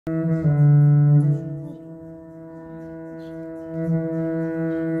What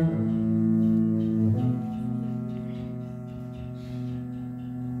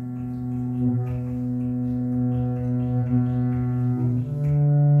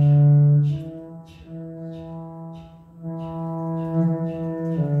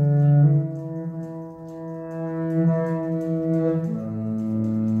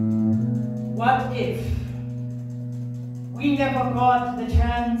if we never got the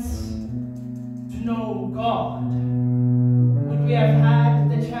chance to know God? Would we have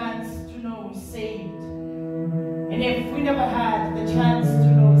had the chance to know Satan? And if we never had the chance to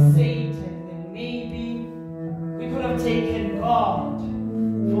know Satan, then maybe we could have taken God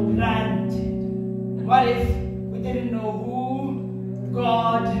for granted. And what if we didn't know who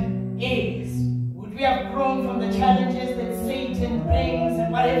God is? Would we have grown from the challenges that Satan brings?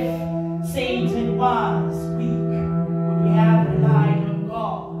 And what if Satan was weak? Would we have relied on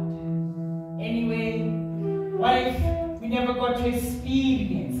God? Anyway, what if we never got to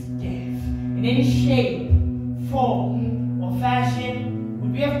experience death in any shape, form, or fashion?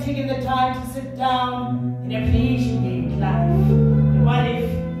 Would we have taken the time to sit down and appreciate life? And what if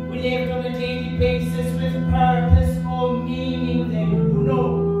we lived on a daily basis with purpose or meaning? Then who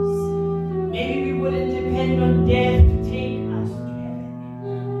knows? Maybe we wouldn't depend on death to take us to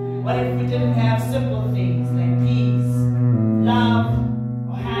heaven. What if we didn't have simple things like peace, love,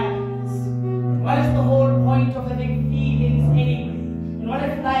 or happiness? And what is the whole point of having feelings anyway? And what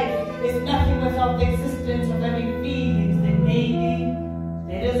if life is nothing without the existence of having feelings? Then maybe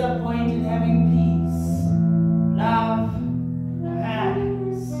there is a point in having peace, love, or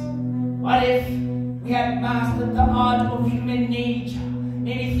happiness. What if we had mastered the art of human nature?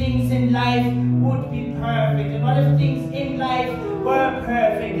 Many things in life would be perfect. And what if things in life were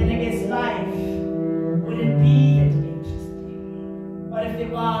perfect? And I guess life wouldn't be that interesting. What if there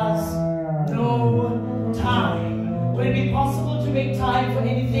was no time? Would it be possible to make time for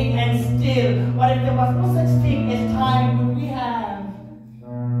anything and still? What if there was no such thing as time? Would we have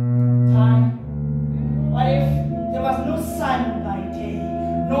time? What if there was no sun by day,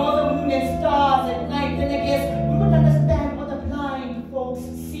 nor the moon and stars at night? Then I guess we would understand what the blind folks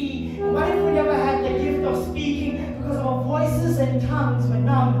see. And what if we never had the gift of speaking because our voices and tongues were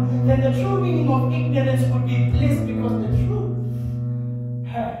numb? Then the true meaning of ignorance would be bliss, because the truth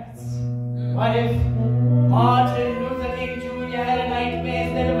hurts. What if Martin Luther King Jr. had a nightmare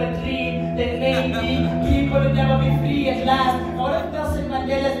instead of a dream? Then maybe people would never be free at last. And what if Nelson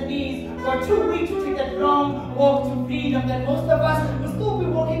Mandela's knees were too weak to take that long walk to freedom? Then most of us would still be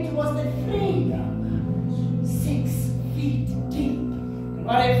walking towards that freedom 6 feet deep. And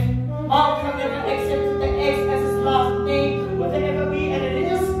what if Malcolm never accepted the X as his last name? Would there ever be a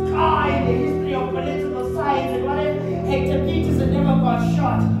religious scar in the history of political science? And what if Hector Peterson never got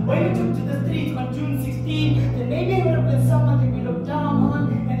shot? Or even took to the streets on June 16? Then maybe it would have been someone that we looked down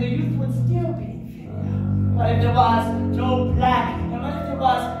on, and the youth would still be inferior. What if there was no black? And what if there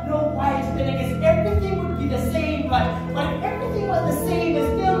was no white? Then I guess everything would be the same. But what if everything was the same and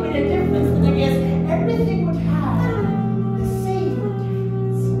still made a difference? Then I guess everything would have the same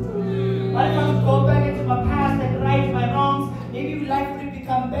difference. What if I could go back into my past and right my wrongs? Maybe life would have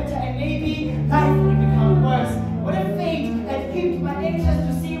become better, and maybe life would have become worse. What if fate had piqued my interest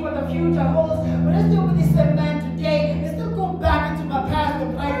to see what the future holds? Would I still be the same man today and still go back into my past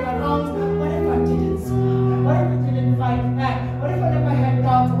and right my wrongs? What if I didn't smile? What if I didn't fight back? What if I never had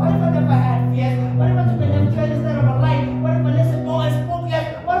doubts? What if I never had fears? What if I took a left turn instead of a right? What if I listened more and spoke less?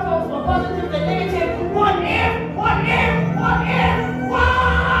 What if I was more positive than negative? What if? What if? What if?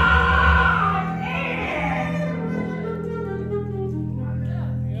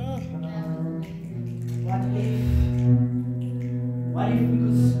 What if? What if we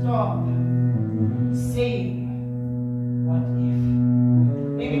could stop saying what if?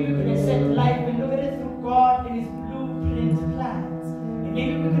 Maybe we could accept life and look at it through God and His blueprint plans. And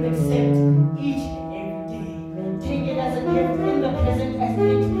maybe we could accept each and every day. Take it as a gift in the present as it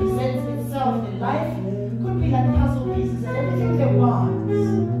presents itself in life. Could be like puzzle pieces, and everything there was is,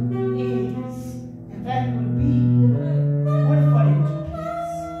 and that would be, would fall into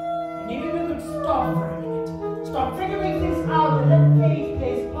place. And maybe we could stop for a minute. Stop figuring things out and let faith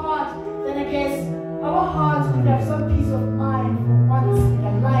play its part. Then I guess our hearts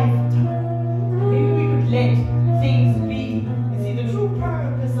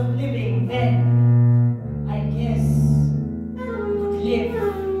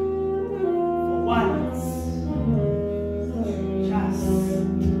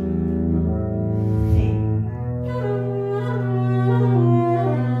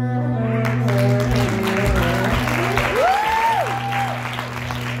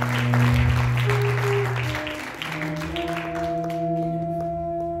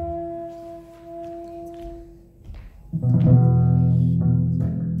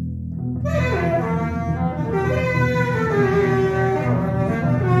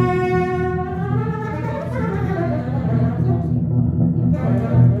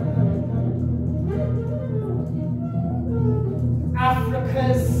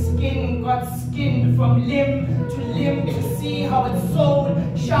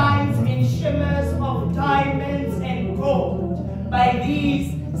world shines in shimmers of diamonds and gold. By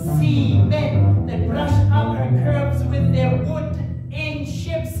these seamen that brush up her curves with their wood-in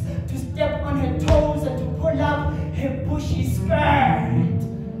ships to step on her toes and to pull up her bushy skirt.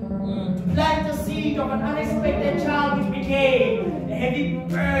 To plant the seed of an unexpected child which became a heavy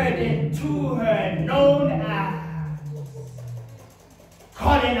burden to her, known as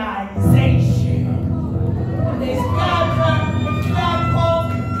colonization. They stabbed her with flagpoles,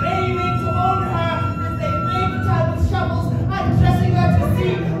 claiming to own her as they raped the child with shovels, undressing her to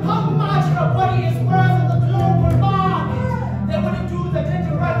see how much her body is worth in the global market. They wouldn't do the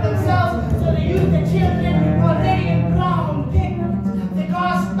dirty work themselves, so they used the children already in brown pigment. They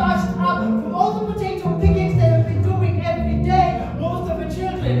got starched up from all the potato pickings they have been doing every day. Most of the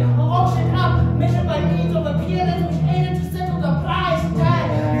children are auctioned up, measured by means of appearance which aided to settle the price tag.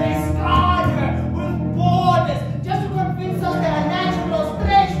 They scarred her with borders just to convince us they are natural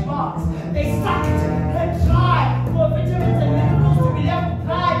stretch marks. They sucked her dry for vitamins and minerals to be left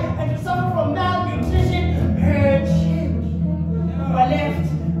dry and to suffer from malnutrition. Her children are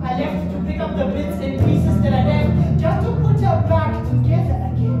left to pick up the bits and pieces that are left just to put her back together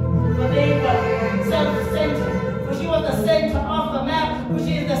again. For they were self-centered, for she was the center of the map, for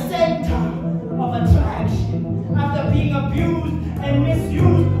she is the center of attraction. After being abused and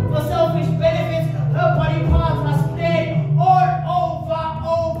misused for selfish benefits, her body parts are spread all over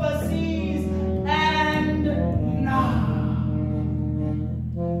overseas and now.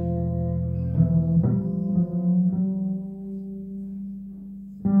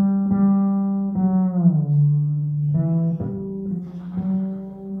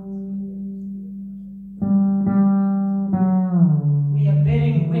 We are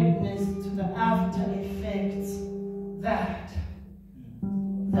bearing witness to the after effects that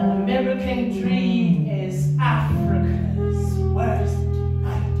the American dream is Africa's worst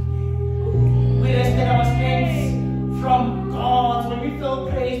nightmare. We rested our strengths from gods when we fell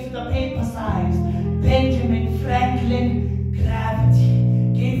prey to the paper-sized Benjamin Franklin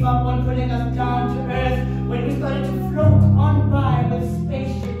gravity. Gave up on pulling us down to earth when we started to float on by with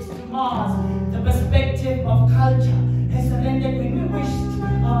spaceships to Mars. The perspective of culture has surrendered when we wished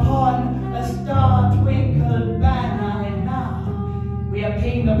upon a star-twinkled banner, and now we are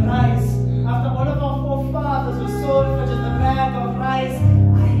paying the price. After all of our forefathers were sold for just a bag of rice,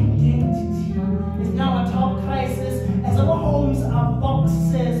 identity is now a top crisis as our homes are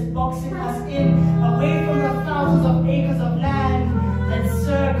boxes boxing us in, away from the thousands of acres of land that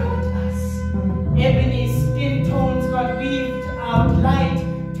circled us. Ebony skin tones got weaved out light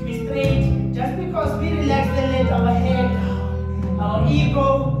to be straight just because we relaxed and let our hair down. Our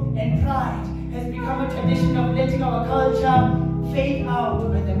ego and pride has become a tradition of letting our culture fade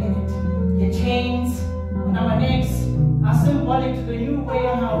out by the minute. The chains on our necks are symbolic to the new way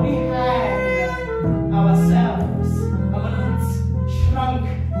on how we hang ourselves. Our roots shrunk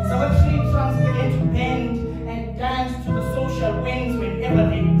as our tree trunks begin to bend and dance to the social winds whenever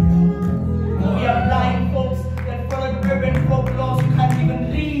they blow. We are blind folks that followed urban folklore who can't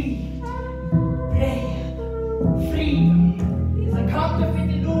even read. Breathe. Freedom is a counterfeit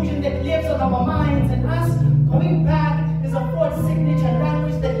illusion that lives on our minds, and us going back is a fourth signature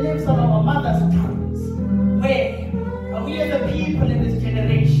language that lives on our mother's tongues. Where are we as a people in this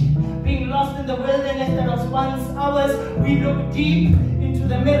generation? Being lost in the wilderness that was once ours, we look deep into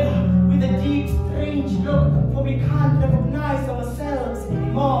the mirror with a deep, strange look, for we can't recognize ourselves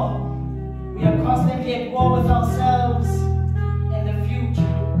anymore. We are constantly at war with ourselves and the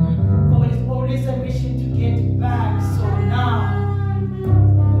future, for it is always a mission to get back. So now,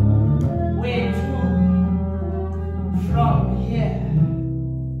 where to from here?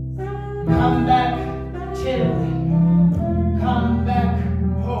 Come back, children. Come back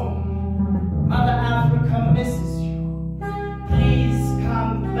home. Mother Africa misses you. Please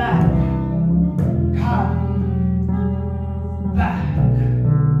come back. Come back.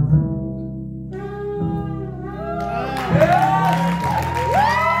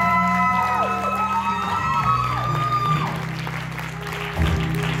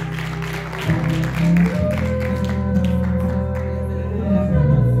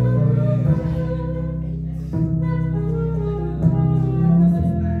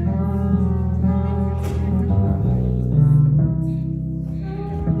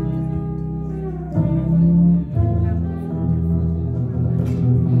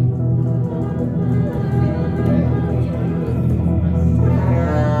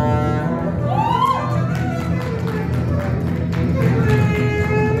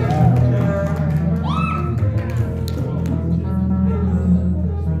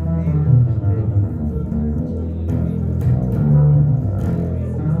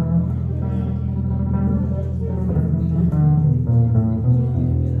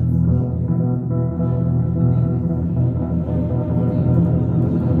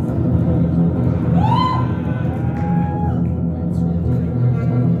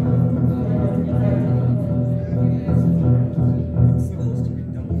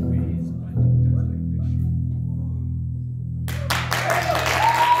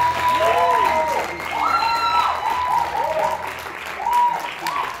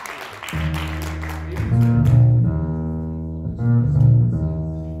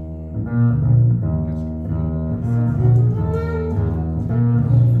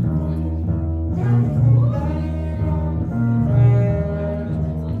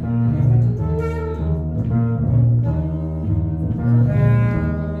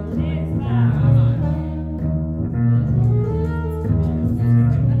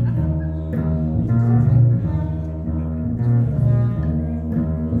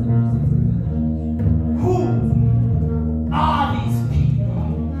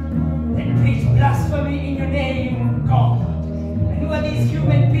 God. And who are these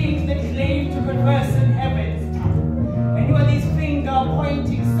human beings that claim to converse in heaven's tongue? And who are these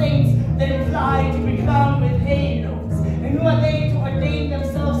finger-pointing saints that imply to be crowned with halos? And who are they to ordain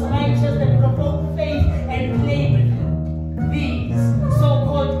themselves righteous and provoke faith and play with him? These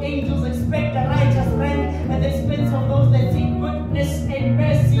so-called angels expect a righteous rank at the expense of those that seek goodness and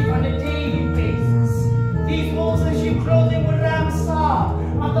mercy on a daily basis. These wolves in sheep clothing will ram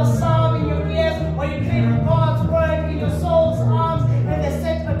psalm after psalm in your ears, or you claim God's word in your soul's arms, and they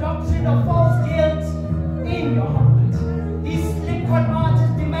set a doctrine of false guilt in your heart. These slick-cut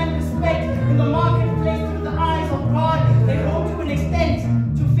artists demand respect in the marketplace through the eyes of God. They go to an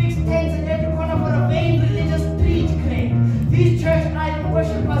extent to fix tents in every corner for a vain religious street claim. These church idol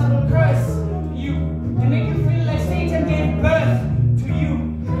worshippers will curse you and make you feel like Satan gave birth to you,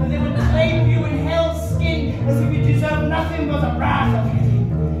 and they will claim you in hell's skin as if you deserve nothing but the wrath of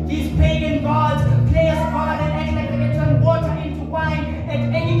heaven. These pagan gods play as God and act like they can turn water into wine at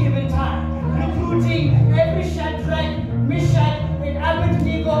any given time, recruiting every Shadrach, Meshach, and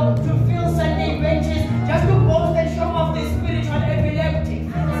Abednego to fill Sunday benches just to boast and show off their spiritual epileptic.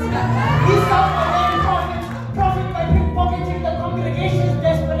 These self-ordained prophets profit by pickpocketing the congregation's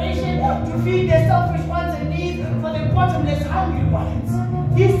desperation to feed their selfish wants and needs for their bottomless hungry ones.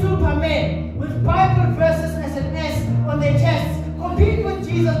 These supermen with Bible verses as an S on their chests compete with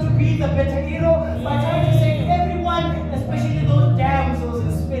Jesus to be the better hero by trying to save everyone, especially those damsels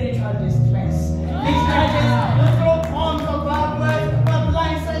in spiritual distress. These judges will throw bombs of bad words while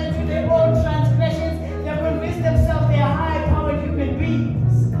blindsided to their own transgressions. They have convinced themselves they are high-powered human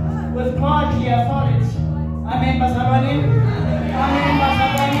beings with godly authority. Amen, Bazarwani. Amen,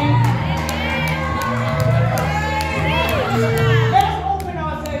 Bazarwani. Let us open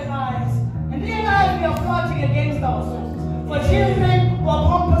our third eyes and realize we are plotting against ourselves. For children who are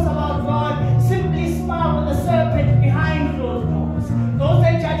pompous about God simply smile with the serpent behind closed doors. Those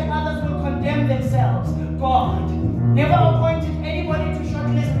that judge others will condemn themselves. God never appointed anybody to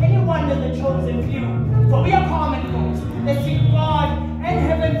shortlist anyone as the chosen few. For we are common folks that seek God and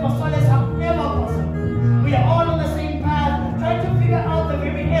heaven for solace however possible. We are all on the same path, trying to figure out the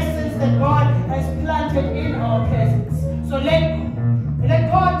very essence that God has planted in our presence. So let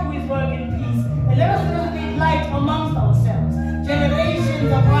God do his work in peace, and let us cultivate light amongst ourselves.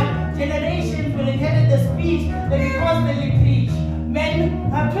 Generations upon generations will inherit the speech that we constantly preach. Men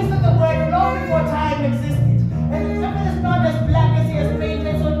have twisted the word long before time existed. And the devil is not as black as he has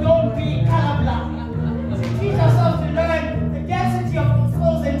painted, so don't be colorblind. Teach ourselves to learn the density of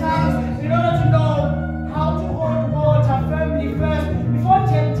souls and tongues in order to know how to hold water firmly first before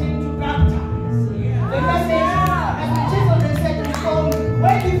attempting to baptize. The message has been chiseled and set in stone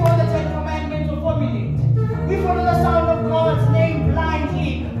way before the Ten Commandments were formulated. We follow the sound of God's name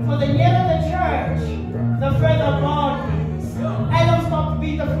blindly, for the nearer the church, the further God is. Adam stopped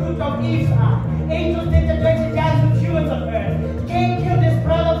being the fruit of Eve's eye. Angels did the dirty dance with humans of earth. Cain killed his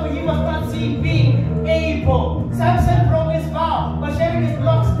brother, for he was not seen being able. Samson broke his vow by sharing his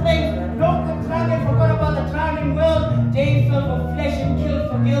block strength. Noah the dragon forgot about the drowning world. David fell for flesh and killed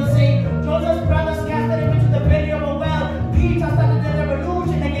for guilt's sake. Joseph's brothers casted him into the belly of a well. Peter started a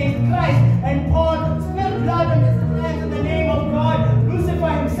revolution against Christ, and Paul spilled blood on his hands in the name of God. Lucifer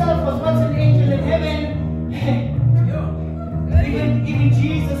himself was once an angel in heaven. Even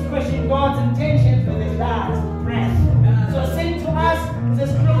Jesus questioned God's intentions with his last breath. So sin to us is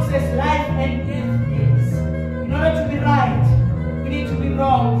as close as life and death is. In order to be right, we need to be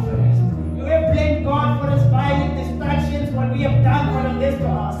wrong first. We have blamed God for his violent distractions when we have done all of this to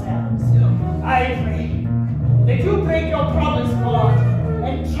ourselves. I pray that you break your promise, God,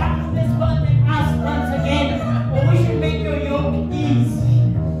 and trust this world in us once again, or we should make your yoke easy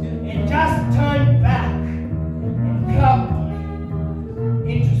and just turn back and come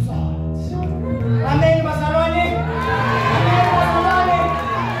into salt. Amen, Bazarwani. Amen, Bazarwani.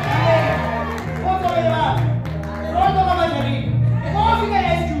 Amen.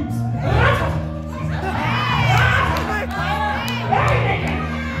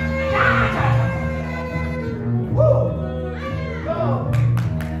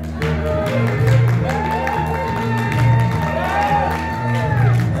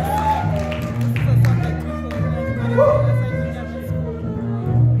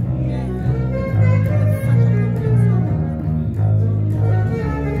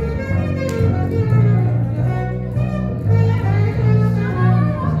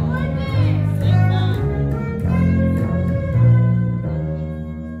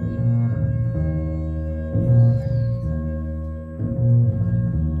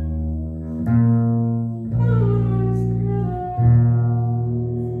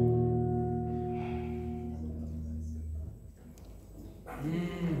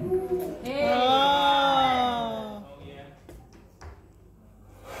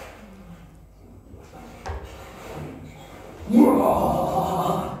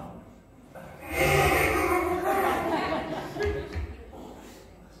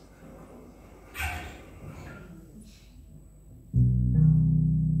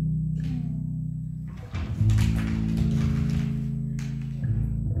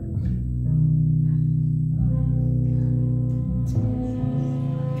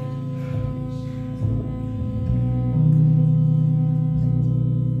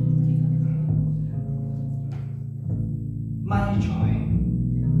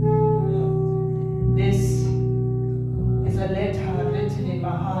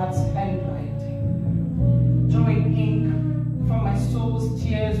 those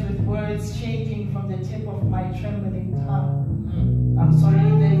tears with words shaking from the tip of my trembling tongue. I'm sorry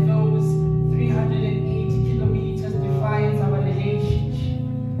that those 380 kilometers defines our relationship,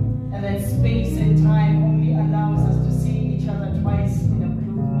 and that space and time only allows us to see each other twice in a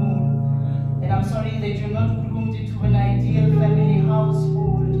blue moon. And I'm sorry that you're not groomed into an ideal family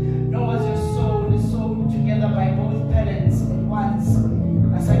household, nor was your soul sewn together by both parents at once.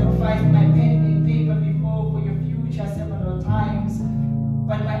 I sacrificed my pen and paper before for your future several times,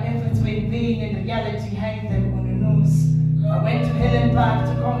 but my efforts were in vain and reality hanged them on a noose. I went to hell and back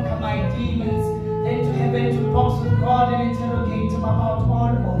to conquer my demons, then to heaven to box with God and interrogate him about all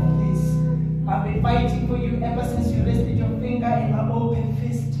of this. I've been fighting for you ever since you rested your finger in my open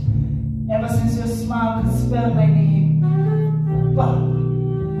fist, ever since your smile could spell my name. But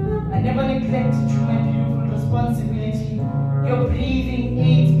I never neglected true and beautiful responsibility. Your breathing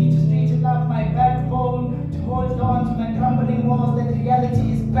aids me to straighten up my backbone, to hold on to my crumbling walls that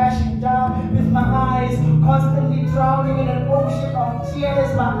reality is bashing down with my eyes, constantly drowning in an ocean of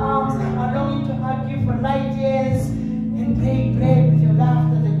tears. My arms are longing to hug you for light years and break bread with your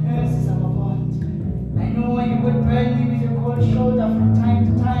laughter that nurses our bond. I know you would burn me with your cold shoulder from time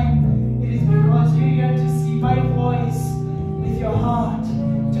to time. It is because you yearn to see my voice with your heart,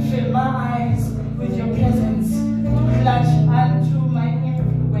 to fill my eyes with your presence, to clutch onto my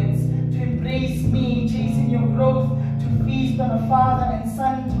influence, to embrace me, chasing your growth, to feast on a father and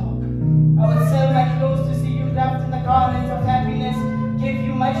son talk. I would sell my clothes to see you wrapped in the garments of happiness, give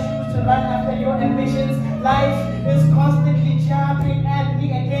you my shoes to run after your ambitions. Life is constantly jabbing at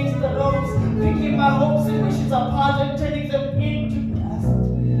me against the ropes, picking my hopes and wishes apart and turning them into dust.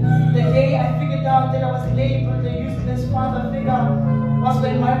 The day I figured out that I was labeled a useless father figure was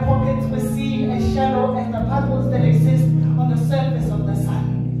when my pockets were seen as shallow as the puddles that exist on the surface of the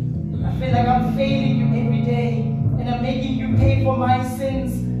sun. I feel like I'm failing you every day, and I'm making you pay for my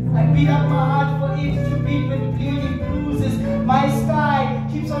sins. I beat up my heart for it to beat with bleeding bruises. My sky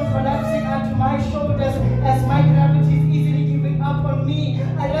keeps on collapsing onto my shoulders as my gravity is easily giving up on me.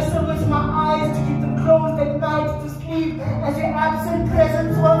 I wrestle with my eyes to keep them closed at night to sleep, as your absent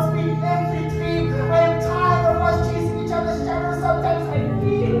presence haunts me in every dream. I am tired of us chasing each other's shadows. Sometimes I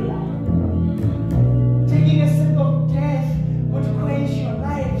feel like taking a sip of death would quench your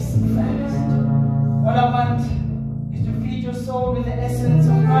lives fast. All I want is to feed your soul with the essence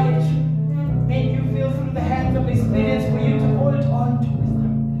of knowledge, make you feel through the hands of experience for you to hold on to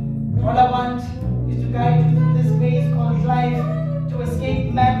wisdom. All I want is to guide you through this maze called life, to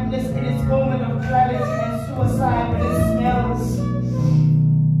escape madness in its moment of clarity and suicide when it smells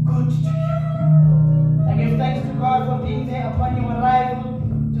good to you. I give thanks to God for being there upon your arrival,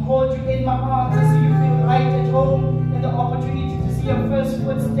 to hold you in my arms and see you feel right at home, and the opportunity to see your first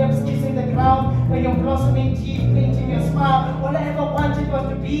footsteps kissing the ground and your blossoming teeth painting your smile. All I ever wanted was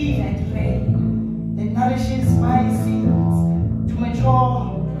to be that rain that nourishes my seeds, to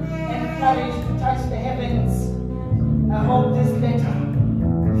mature and flourish, to touch the heavens. I hope this letter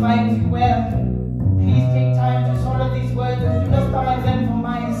finds you well. Please take time to swallow these words and do not stomach them for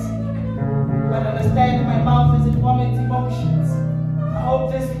my sake, but understand my mouth as it vomits emotions. I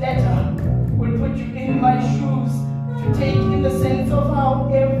hope this letter will put you in my shoes, to take in the sense of how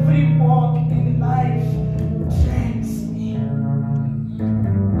every walk in life drags me.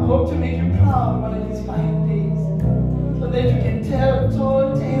 I hope to make you proud one of these fine days, so that you can tell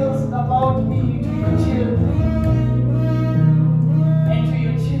tall tales about me to your children and to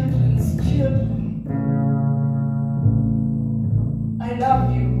your children's children. I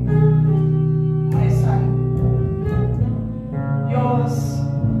love you.